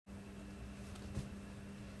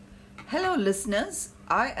Hello, listeners.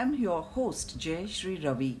 I am your host, Jay Shri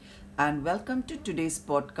Ravi, and welcome to today's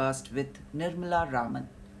podcast with Nirmala Raman.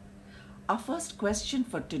 Our first question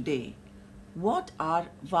for today: what are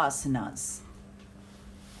Vasanas?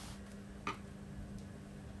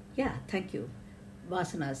 Yeah, thank you.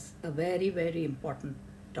 Vasanas, a very, very important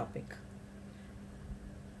topic.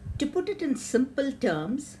 To put it in simple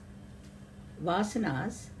terms,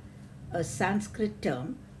 Vasanas, a Sanskrit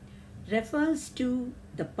term, refers to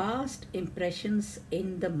the past impressions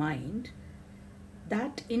in the mind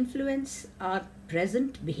that influence our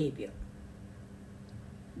present behavior.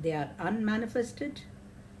 They are unmanifested,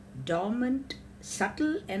 dormant,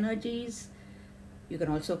 subtle energies. You can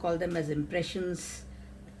also call them as impressions,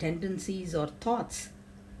 tendencies, or thoughts,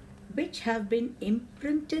 which have been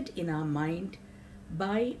imprinted in our mind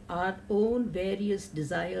by our own various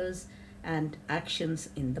desires and actions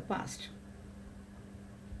in the past.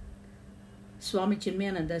 Swami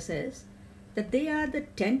Chinmayananda says that they are the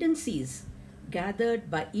tendencies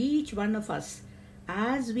gathered by each one of us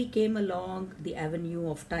as we came along the avenue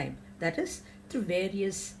of time, that is, through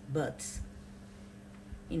various births.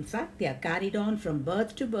 In fact, they are carried on from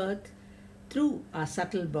birth to birth through our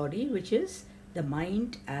subtle body, which is the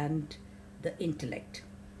mind and the intellect.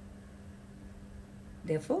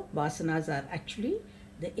 Therefore, vasanas are actually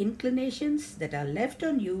the inclinations that are left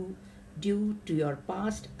on you due to your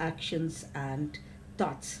past actions and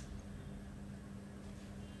thoughts.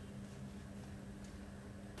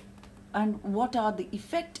 And what are the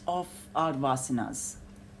effect of our Vasanas?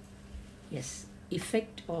 Yes,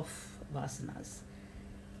 effect of vasanas.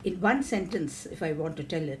 In one sentence, if I want to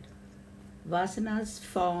tell it, vasanas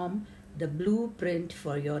form the blueprint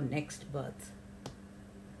for your next birth.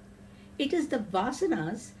 It is the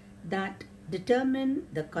vasanas that determine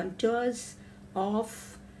the contours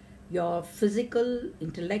of your physical,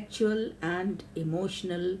 intellectual, and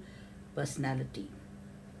emotional personality.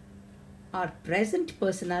 Our present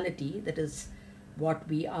personality, that is what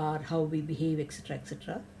we are, how we behave,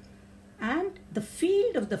 etc., and the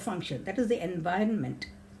field of the function, that is the environment,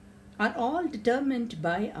 are all determined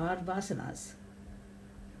by our vasanas.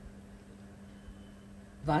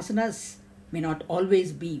 Vasanas may not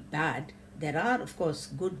always be bad. There are, of course,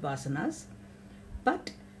 good vasanas,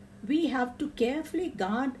 but we have to carefully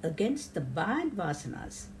guard against the bad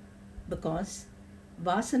vasanas, because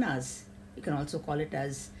vasanas, you can also call it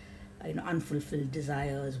as unfulfilled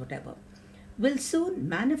desires, whatever, will soon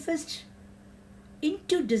manifest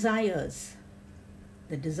into desires.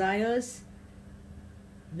 The desires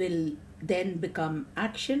will then become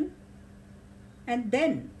action, and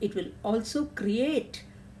then it will also create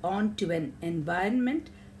onto an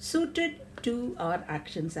environment suited to our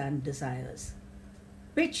actions and desires,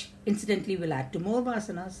 which incidentally will add to more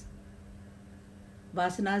vasanas.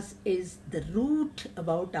 Vasanas is the root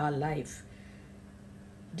about our life,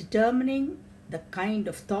 determining the kind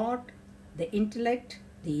of thought, the intellect,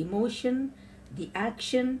 the emotion, the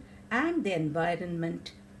action, and the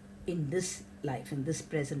environment in this life, in this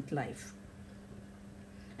present life.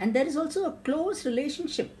 And there is also a close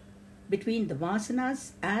relationship between the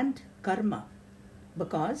vasanas and karma,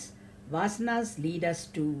 because vasanas lead us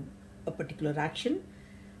to a particular action,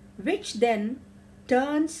 which then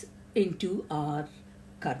turns into our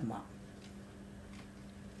karma.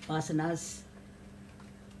 Vasanas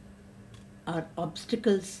are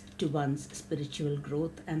obstacles to one's spiritual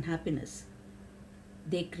growth and happiness.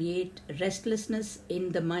 They create restlessness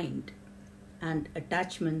in the mind and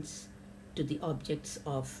attachments to the objects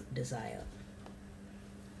of desire.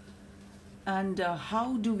 And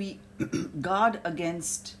how do we guard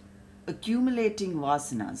against accumulating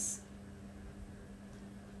Vasanas,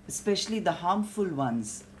 especially the harmful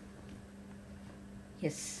ones?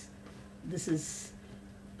 Yes, this is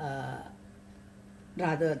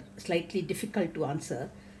rather slightly difficult to answer.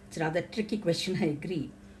 It's a rather tricky question, I agree,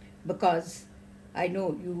 because I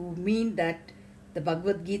know you mean that the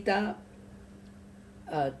Bhagavad Gita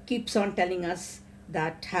keeps on telling us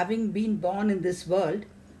that having been born in this world,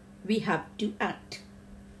 we have to act.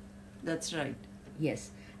 That's right.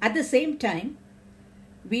 Yes. At the same time,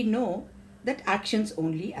 we know that actions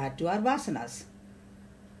only add to our vasanas.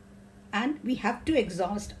 And we have to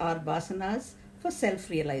exhaust our vasanas for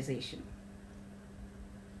self-realization.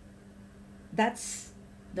 That's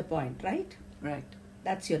the point, right? Right.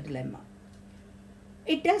 That's your dilemma.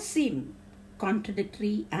 It does seem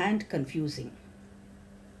contradictory and confusing.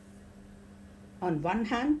 On one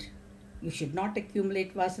hand, you should not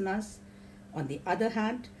accumulate vasanas. On the other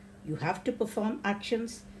hand, you have to perform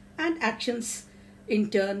actions, and actions in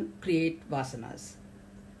turn create vasanas.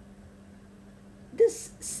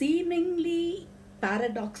 This seemingly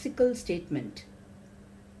paradoxical statement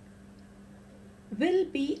will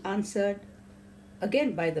be answered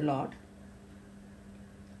again by the Lord.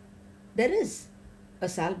 There is a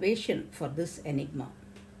salvation for this enigma.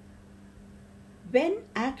 When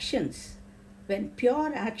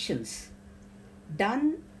pure actions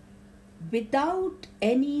done without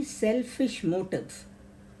any selfish motive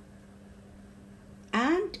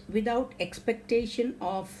and without expectation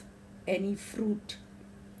of any fruit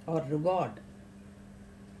or reward,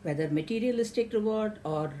 whether materialistic reward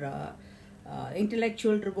or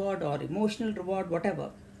intellectual reward or emotional reward,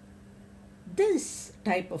 whatever, this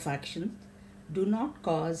type of action do not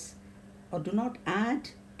cause or do not add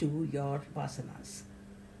to your vasanas.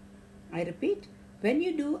 I repeat, when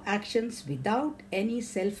you do actions without any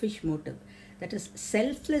selfish motive, that is,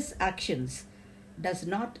 selfless actions, does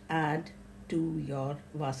not add to your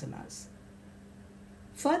vasanas.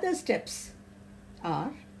 Further steps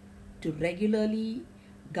are to regularly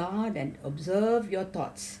guard and observe your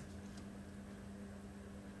thoughts.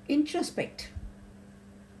 Introspect.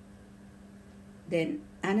 Then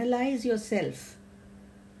analyze yourself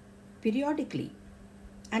periodically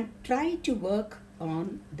and try to work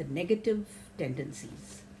on the negative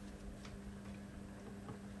tendencies.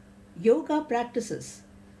 Yoga practices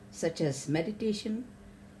such as meditation,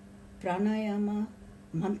 pranayama,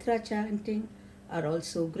 mantra chanting are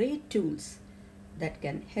also great tools that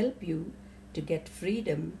can help you to get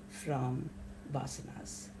freedom from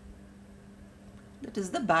vasanas. That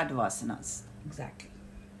is the bad vasanas. Exactly.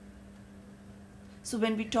 So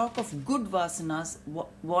when we talk of good vasanas,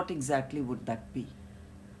 what exactly would that be?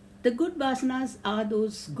 The good vasanas are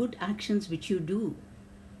those good actions which you do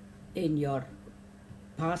in your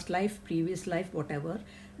past life, previous life, whatever.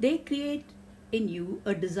 They create in you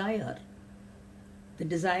a desire. The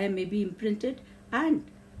desire may be imprinted, and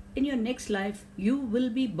in your next life you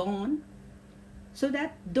will be born so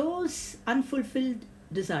that those unfulfilled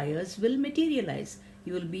desires will materialize.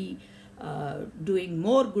 You will be doing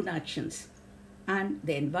more good actions, and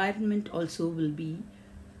the environment also will be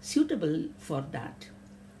suitable for that.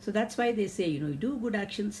 So that's why they say, you do good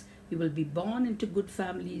actions, you will be born into good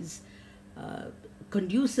families,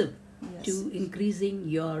 conducive to increasing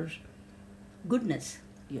your goodness.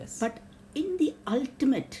 Yes. But in the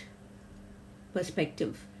ultimate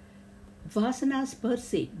perspective, vasanas per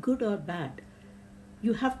se, good or bad,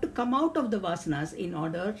 you have to come out of the vasanas in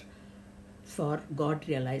order for God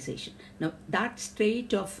realization. Now, that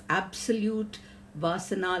state of absolute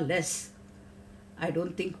vasana-less, I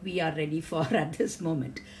don't think we are ready for at this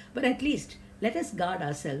moment. But at least let us guard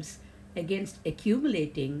ourselves against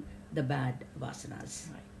accumulating the bad vasanas.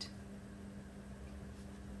 Right.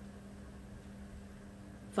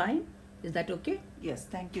 Fine? Is that okay? Yes,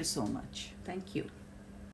 thank you so much. Thank you.